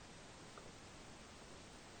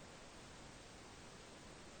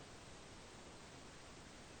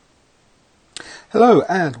Hello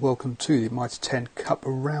and welcome to the Mitre 10 Cup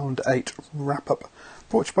Round 8 wrap-up,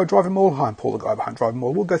 brought to you by Driving Maul. Hi, I'm Paul, the guy behind Driving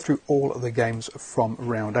Maul. We'll go through all of the games from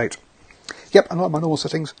Round 8. Yep, I like my normal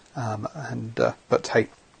settings, but hey,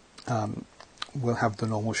 we'll have the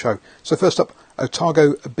normal show. So first up,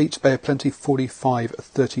 Otago beats Bay of Plenty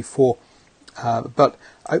 45-34, but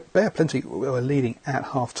Bay of Plenty were leading at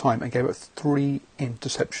half-time and gave up 3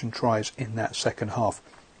 interception tries in that second half.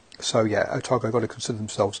 So yeah, Otago got to consider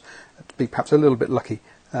themselves to be perhaps a little bit lucky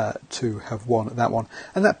to have won that one,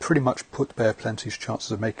 and that pretty much put Bay of Plenty's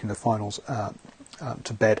chances of making the finals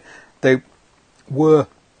to bed. They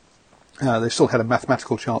still had a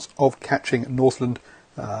mathematical chance of catching Northland,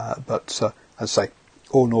 but as I say,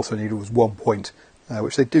 all Northland needed was 1 point,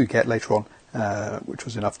 which they do get later on, which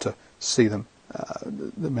was enough to see them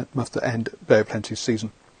enough to end Bay of Plenty's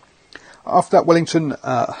season. After that, Wellington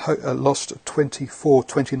lost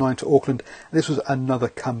 24-29 to Auckland. This was another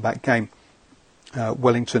comeback game.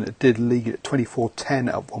 Wellington did lead at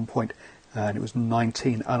 24-10 at one point, and it was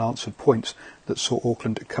 19 unanswered points that saw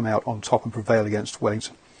Auckland come out on top and prevail against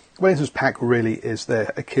Wellington. Wellington's pack really is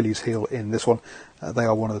their Achilles heel in this one. They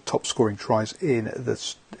are one of the top scoring tries in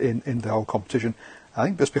the whole competition, I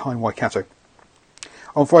think just behind Waikato.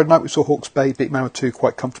 On Friday night we saw Hawke's Bay beat Manawatu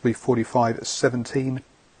quite comfortably 45-17.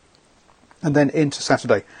 And then into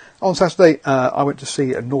Saturday. On Saturday, I went to see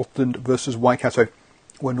Northland versus Waikato,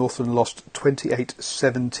 where Northland lost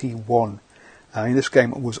 28-71. This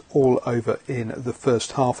game was all over in the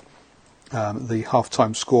first half. The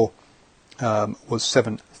half-time score was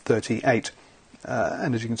 7-38.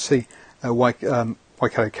 And as you can see,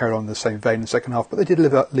 Waikato carried on in the same vein in the second half, but they did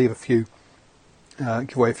give away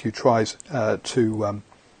a few tries to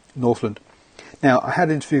Northland. Now, I had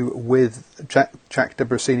an interview with Jack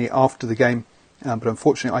Debrasini after the game, but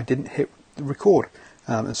unfortunately I didn't hit record,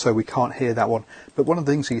 and so we can't hear that one. But one of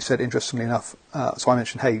the things he said, interestingly enough, so I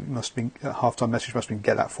mentioned, hey, half-time message must have been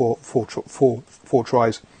get that four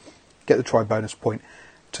tries, get the try bonus point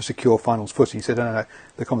to secure finals footing. He said, no,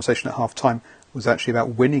 the conversation at half-time was actually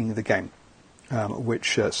about winning the game,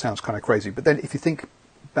 which sounds kind of crazy. But then if you think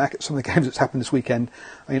back at some of the games that's happened this weekend,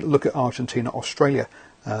 look at Argentina, Australia.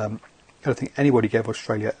 I don't think anybody gave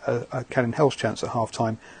Australia a cat in hell's chance at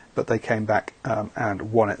half-time, but they came back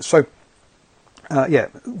and won it. So,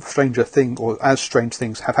 as strange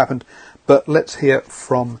things have happened. But let's hear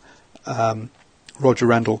from Roger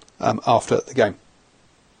Randall after the game.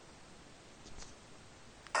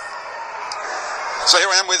 So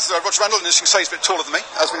here I am with Roger Randall, and as you can see, he's a bit taller than me,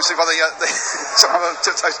 as we can see by the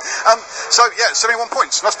tiptoes. 71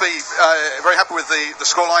 points. Must be very happy with the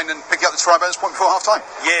scoreline and picking up the try bonus point before half-time.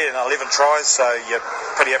 Yeah, 11 tries, so you're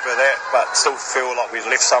pretty happy with that, but still feel like we've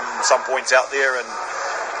left some points out there, and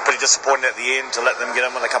pretty disappointed at the end to let them get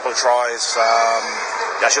in with a couple of tries.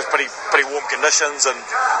 It's just pretty warm conditions, and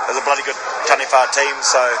there's a bloody good Taniwha team,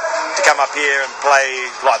 so to come up here and play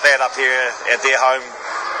like that up here at their home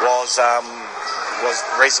was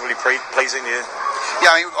reasonably pleasing. Yeah,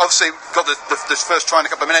 obviously got this first try in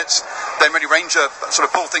a couple of minutes. Then really Ranger sort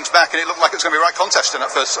of pulled things back, and it looked like it was going to be a right contest in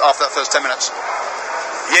after that first 10 minutes.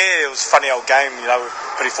 Yeah, it was a funny old game.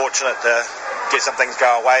 Pretty fortunate to get some things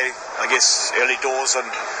go away, I guess, early doors, and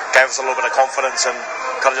gave us a little bit of confidence, and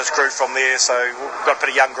kind of just grew from there. So we've got a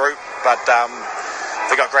pretty young group, but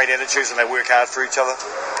they've got great attitudes and they work hard for each other.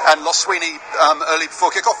 And lost Sweeney early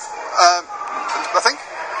before kick-off, I think.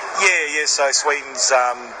 Yeah. So Sweden's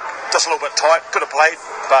just a little bit tight. Could have played,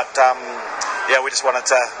 but we just wanted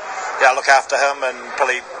to look after him and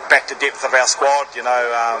probably back to depth of our squad.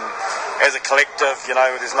 As a collective,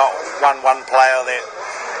 there's not one player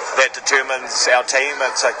that determines our team.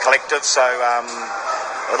 It's a collective. So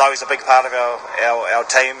although he's a big part of our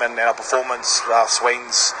team and our performance,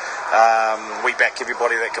 Sweden's, we back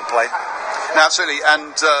everybody that can play. No, absolutely,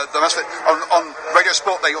 and on Radio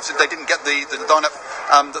Sport, they didn't get the line-up.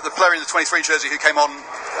 The player in the 23 jersey who came on,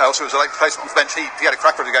 also was a late replacement on the bench. He had a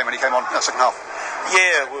cracker of the game when he came on in the second half.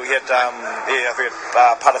 Yeah, we had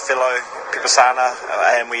Patafilo, Pipasana,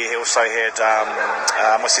 and we also had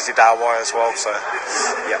Mosisi Dawai as well. So,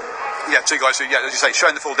 yeah. Yeah, two guys who, as you say,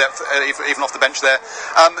 showing the full depth, even off the bench there.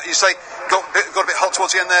 You say got a bit hot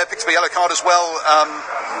towards the end there, picked up a yellow card as well.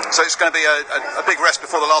 So it's going to be a big rest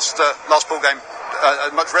before the last ball game.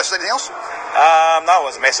 Much rest? Anything else? No, it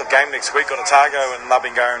was a massive game next week. Got Otago, and they've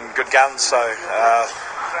been going good guns. So they're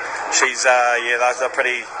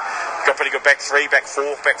pretty good back three, back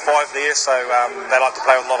four, back five there. So they like to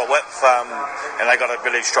play with a lot of width, and they got a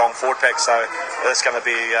really strong forward pack. So it's going to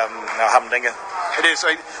be a humdinger. It is.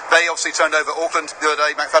 They obviously turned over Auckland the other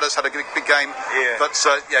day. McFadden's had a big game. Yeah. But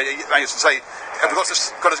I used to say, we've got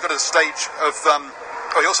to the stage of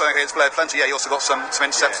Oh, he also against Blair Plenty. Yeah, he also got some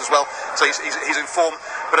intercepts as well. So he's in form.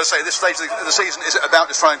 But I say, at this stage of the season, is it about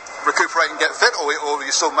just trying to recuperate and get fit, or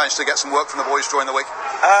you still manage to get some work from the boys during the week?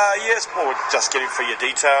 It's more just getting for your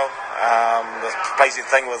detail. The pleasing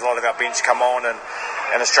thing was a lot of our bench come on, and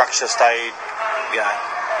the structure stayed,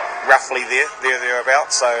 roughly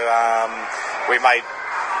thereabouts. So we made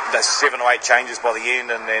those 7 or 8 changes by the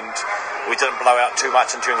end, and we didn't blow out too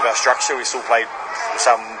much in terms of our structure. We still played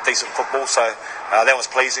some decent football, so that was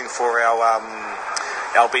pleasing for our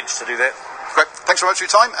bench to do that. Great. Thanks very much for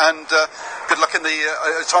your time, and good luck in the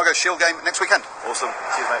Otago Shield game next weekend. Awesome.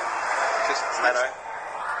 Cheers, mate. Cheers.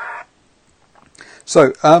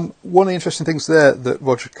 So, one of the interesting things there that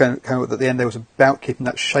Roger came up with at the end there was about keeping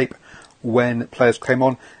that shape when players came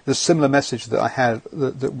on. There's a similar message that I had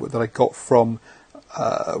that I got from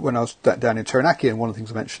when I was down in Taranaki, and one of the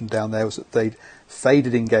things I mentioned down there was that they'd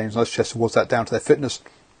faded in games. I suggested, was that down to their fitness?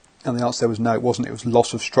 And the answer there was no, it wasn't. It was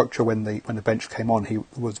loss of structure when the bench came on. He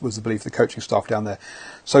was the belief of the coaching staff down there.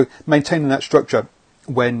 So maintaining that structure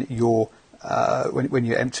when you're when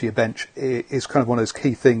you empty your bench is kind of one of those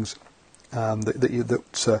key things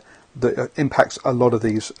that impacts a lot of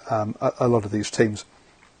these teams.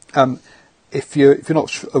 If you're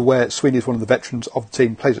not aware, Sweeney is one of the veterans of the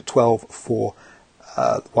team. Plays at 12 for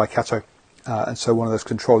Waikato, and so one of those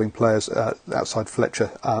controlling players outside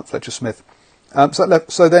Fletcher Smith.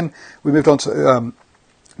 So then we moved on to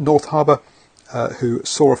North Harbour, who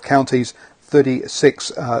saw off Counties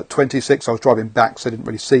 36-26. I was driving back, so I didn't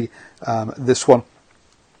really see this one.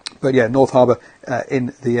 But yeah, North Harbour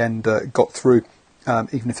in the end got through,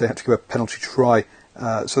 even if they had to give a penalty try.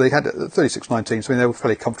 So they had 36-19, so they were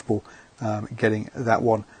fairly comfortable getting that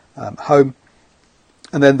one home.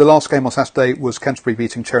 And then the last game on Saturday was Canterbury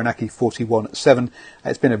beating Taranaki 41-7.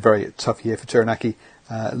 It's been a very tough year for Taranaki.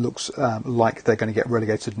 It looks like they're going to get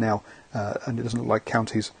relegated now, and it doesn't look like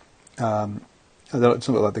Counties. It doesn't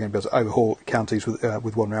look like they're going to be able to overhaul Counties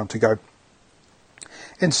with one round to go.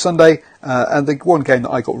 In Sunday, and the one game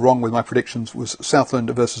that I got wrong with my predictions was Southland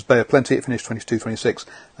versus Bay of Plenty. It finished 22-26.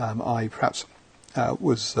 I perhaps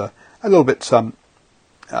was a little bit sort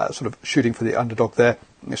of shooting for the underdog there.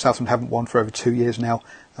 Southland haven't won for over 2 years now,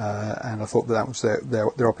 and I thought that was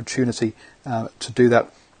their opportunity to do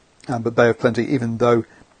that. But Bay of Plenty, even though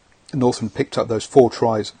Northland picked up those 4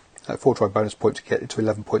 try bonus point to get it to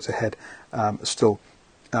 11 points ahead, still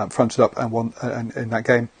fronted up and won in that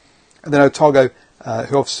game. And then Otago,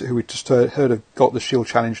 who we just heard have got the Shield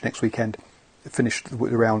Challenge next weekend, finished the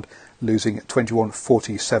round losing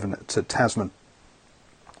 21-47 to Tasman.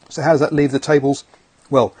 So how does that leave the tables?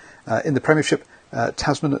 Well, in the Premiership,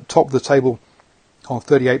 Tasman at top of the table on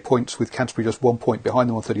 38 points, with Canterbury just 1 point behind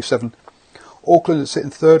them on 37. Auckland is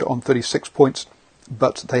sitting third on 36 points,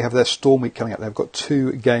 but they have their Storm Week coming up. They've got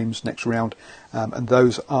 2 games next round, and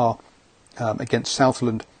those are against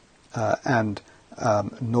Southland and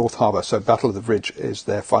North Harbour. So Battle of the Bridge is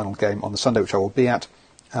their final game on the Sunday, which I will be at.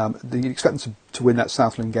 You expect them to win that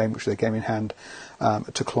Southland game, which is their game in hand,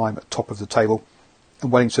 to climb at top of the table.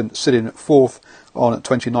 And Wellington sit in 4th on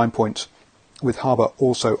 29 points, with Harbour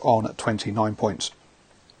also on 29 points.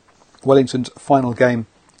 Wellington's final game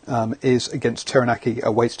is against Taranaki,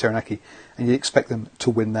 away to Taranaki, and you expect them to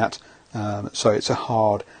win that. So it's a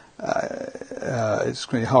hard, it's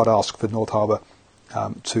going to be a hard ask for North Harbour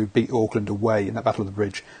to beat Auckland away in that Battle of the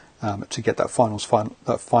Bridge to get that finals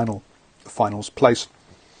place.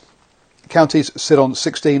 Counties sit on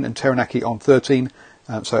 16 and Taranaki on 13,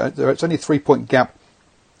 so it's only a 3-point gap.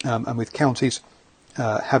 And with Counties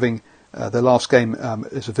having their last game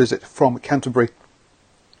is a visit from Canterbury,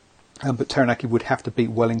 but Taranaki would have to beat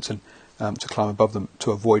Wellington to climb above them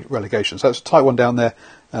to avoid relegation. So it's a tight one down there.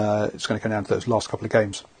 It's going to come down to those last couple of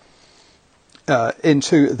games.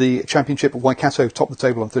 Into the Championship, Waikato top the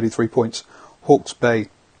table on 33 points. Hawke's Bay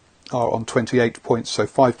are on 28 points, so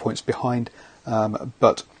 5 points behind.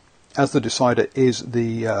 But as the decider is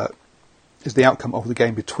the outcome of the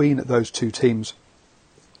game between those 2 teams.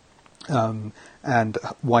 And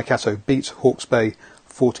Waikato beats Hawke's Bay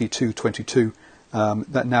 42-22.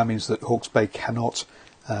 That now means that Hawke's Bay cannot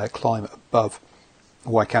climb above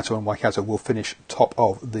Waikato, and Waikato will finish top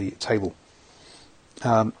of the table.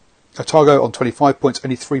 Otago on 25 points,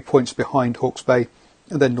 only 3 points behind Hawke's Bay,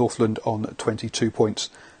 and then Northland on 22 points,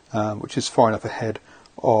 which is far enough ahead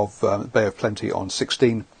of Bay of Plenty on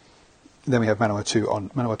 16. Then we have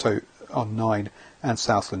Manawatu on 9 and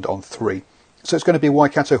Southland on 3. So it's going to be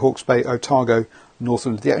Waikato, Hawke's Bay, Otago,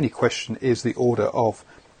 Northland. The only question is the order of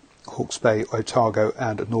Hawke's Bay, Otago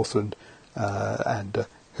and Northland, and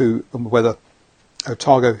whether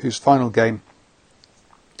Otago, whose final game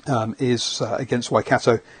is against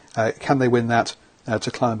Waikato, can they win that?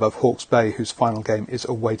 to climb above Hawke's Bay, whose final game is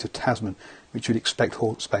away to Tasman, which you'd expect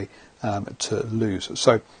Hawke's Bay to lose.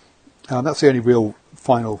 So that's the only real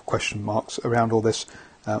final question marks around all this.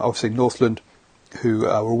 Obviously, Northland, who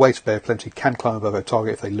are away to Bay of Plenty, can climb above Otago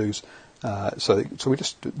if they lose. So we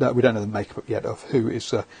don't know the makeup yet of who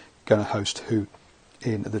is going to host who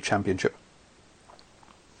in the championship.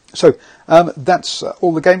 So that's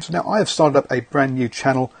all the games. Now I have started up a brand new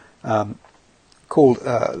channel called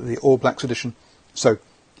the All Blacks Edition. So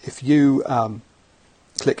if you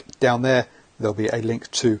click down there, there'll be a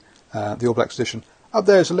link to the All Blacks Edition. Up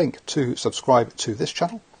there is a link to subscribe to this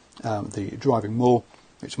channel, the Driving More,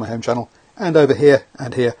 which is my home channel, and over here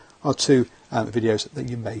and here are two videos that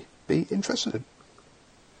you may be interested in.